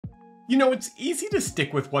You know, it's easy to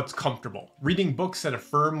stick with what's comfortable, reading books that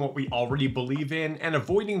affirm what we already believe in and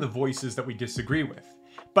avoiding the voices that we disagree with.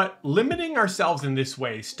 But limiting ourselves in this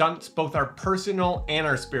way stunts both our personal and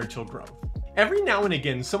our spiritual growth. Every now and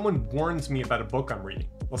again, someone warns me about a book I'm reading.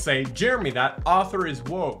 They'll say, "Jeremy, that author is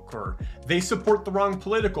woke," or "they support the wrong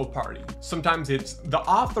political party." Sometimes it's, "the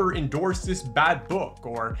author endorsed this bad book,"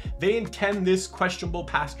 or "they attend this questionable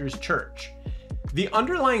pastor's church." The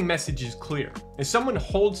underlying message is clear. If someone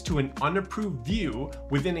holds to an unapproved view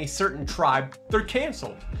within a certain tribe, they're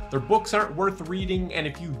canceled. Their books aren't worth reading, and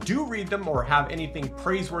if you do read them or have anything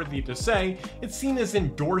praiseworthy to say, it's seen as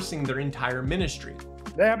endorsing their entire ministry.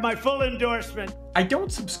 They have my full endorsement. I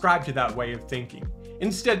don't subscribe to that way of thinking.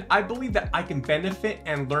 Instead, I believe that I can benefit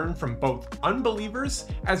and learn from both unbelievers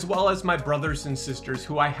as well as my brothers and sisters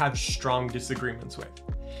who I have strong disagreements with.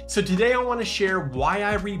 So today I want to share why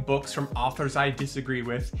I read books from authors I disagree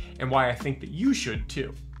with and why I think that you should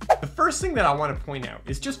too. The first thing that I want to point out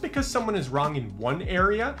is just because someone is wrong in one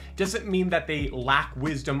area doesn't mean that they lack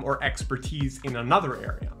wisdom or expertise in another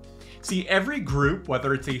area. See, every group,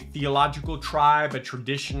 whether it's a theological tribe, a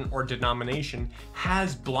tradition, or denomination,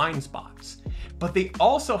 has blind spots, but they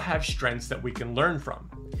also have strengths that we can learn from.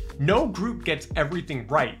 No group gets everything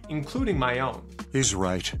right, including my own. He's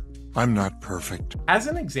right. I'm not perfect. As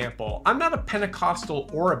an example, I'm not a Pentecostal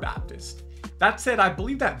or a Baptist. That said, I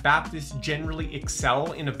believe that Baptists generally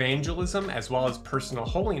excel in evangelism as well as personal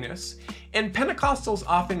holiness, and Pentecostals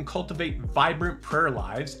often cultivate vibrant prayer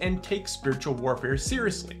lives and take spiritual warfare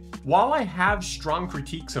seriously. While I have strong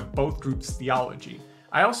critiques of both groups' theology,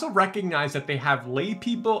 I also recognize that they have lay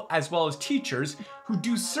people as well as teachers who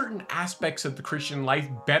do certain aspects of the Christian life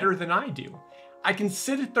better than I do. I can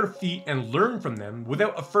sit at their feet and learn from them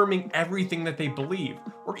without affirming everything that they believe,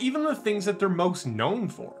 or even the things that they're most known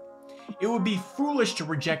for. It would be foolish to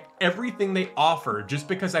reject everything they offer just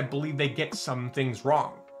because I believe they get some things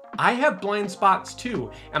wrong. I have blind spots too,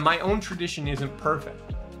 and my own tradition isn't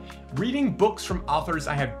perfect. Reading books from authors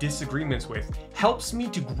I have disagreements with helps me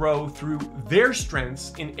to grow through their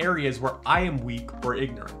strengths in areas where I am weak or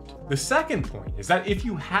ignorant. The second point is that if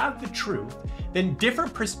you have the truth, then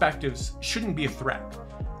different perspectives shouldn't be a threat.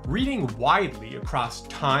 Reading widely across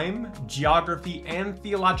time, geography, and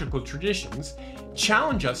theological traditions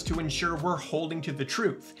challenge us to ensure we're holding to the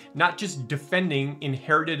truth, not just defending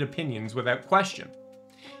inherited opinions without question.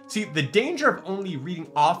 See, the danger of only reading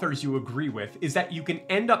authors you agree with is that you can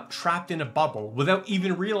end up trapped in a bubble without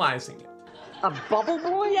even realizing it. A bubble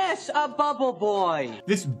boy? Yes, a bubble boy.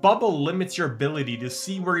 This bubble limits your ability to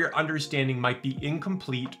see where your understanding might be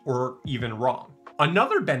incomplete or even wrong.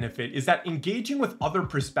 Another benefit is that engaging with other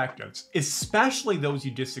perspectives, especially those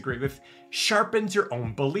you disagree with, sharpens your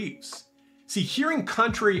own beliefs. See, hearing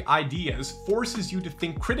contrary ideas forces you to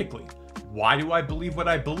think critically. Why do I believe what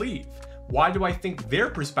I believe? Why do I think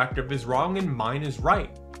their perspective is wrong and mine is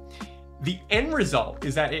right? The end result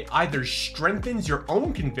is that it either strengthens your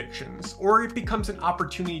own convictions or it becomes an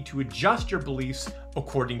opportunity to adjust your beliefs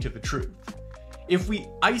according to the truth. If we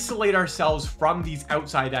isolate ourselves from these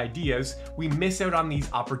outside ideas, we miss out on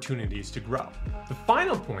these opportunities to grow. The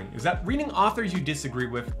final point is that reading authors you disagree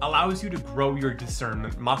with allows you to grow your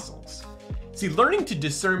discernment muscles. See, learning to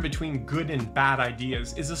discern between good and bad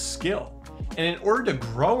ideas is a skill. And in order to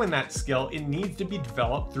grow in that skill, it needs to be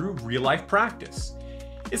developed through real-life practice.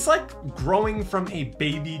 It's like growing from a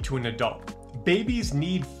baby to an adult. Babies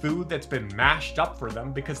need food that's been mashed up for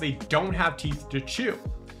them because they don't have teeth to chew.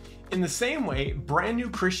 In the same way, brand new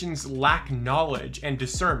Christians lack knowledge and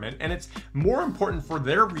discernment, and it's more important for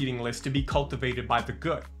their reading list to be cultivated by the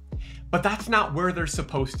good. But that's not where they're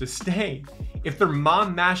supposed to stay. If their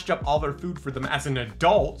mom mashed up all their food for them as an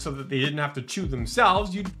adult so that they didn't have to chew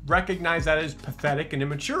themselves, you'd recognize that as pathetic and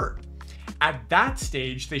immature. At that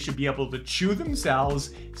stage, they should be able to chew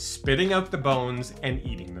themselves, spitting out the bones and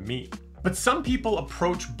eating the meat. But some people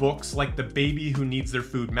approach books like the baby who needs their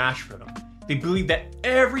food mashed for them. They believe that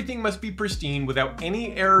everything must be pristine without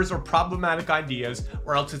any errors or problematic ideas,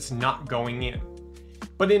 or else it's not going in.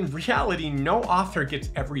 But in reality, no author gets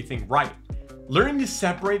everything right. Learning to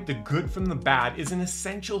separate the good from the bad is an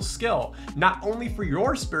essential skill, not only for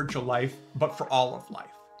your spiritual life, but for all of life.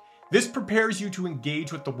 This prepares you to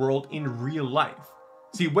engage with the world in real life.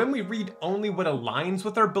 See, when we read only what aligns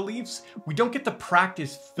with our beliefs, we don't get to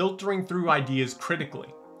practice filtering through ideas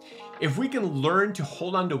critically. If we can learn to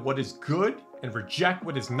hold on to what is good and reject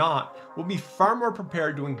what is not, we'll be far more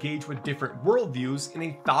prepared to engage with different worldviews in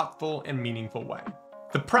a thoughtful and meaningful way.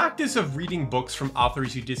 The practice of reading books from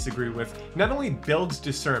authors you disagree with not only builds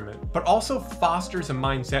discernment, but also fosters a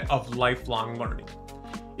mindset of lifelong learning.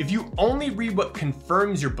 If you only read what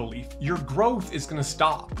confirms your belief, your growth is going to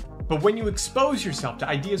stop. But when you expose yourself to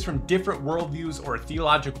ideas from different worldviews or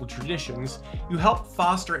theological traditions, you help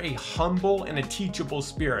foster a humble and a teachable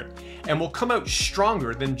spirit, and will come out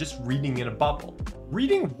stronger than just reading in a bubble.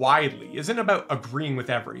 Reading widely isn't about agreeing with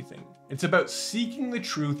everything. It's about seeking the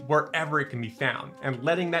truth wherever it can be found, and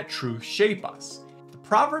letting that truth shape us. The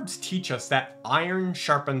Proverbs teach us that iron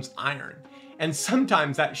sharpens iron, and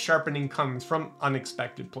sometimes that sharpening comes from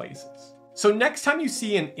unexpected places. So next time you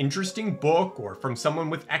see an interesting book or from someone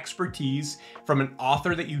with expertise, from an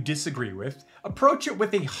author that you disagree with, approach it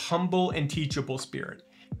with a humble and teachable spirit,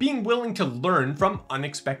 being willing to learn from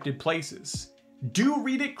unexpected places. Do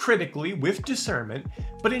read it critically with discernment,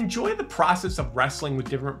 but enjoy the process of wrestling with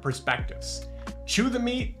different perspectives. Chew the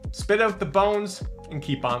meat, spit out the bones, and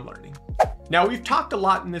keep on learning. Now, we've talked a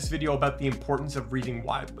lot in this video about the importance of reading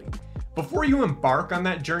widely. Before you embark on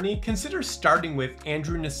that journey, consider starting with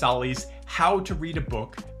Andrew Naselli's How to Read a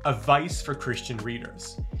Book, Advice for Christian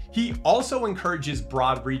Readers. He also encourages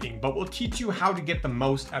broad reading, but will teach you how to get the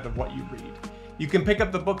most out of what you read. You can pick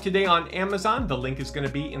up the book today on Amazon. The link is going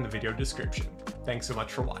to be in the video description. Thanks so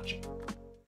much for watching.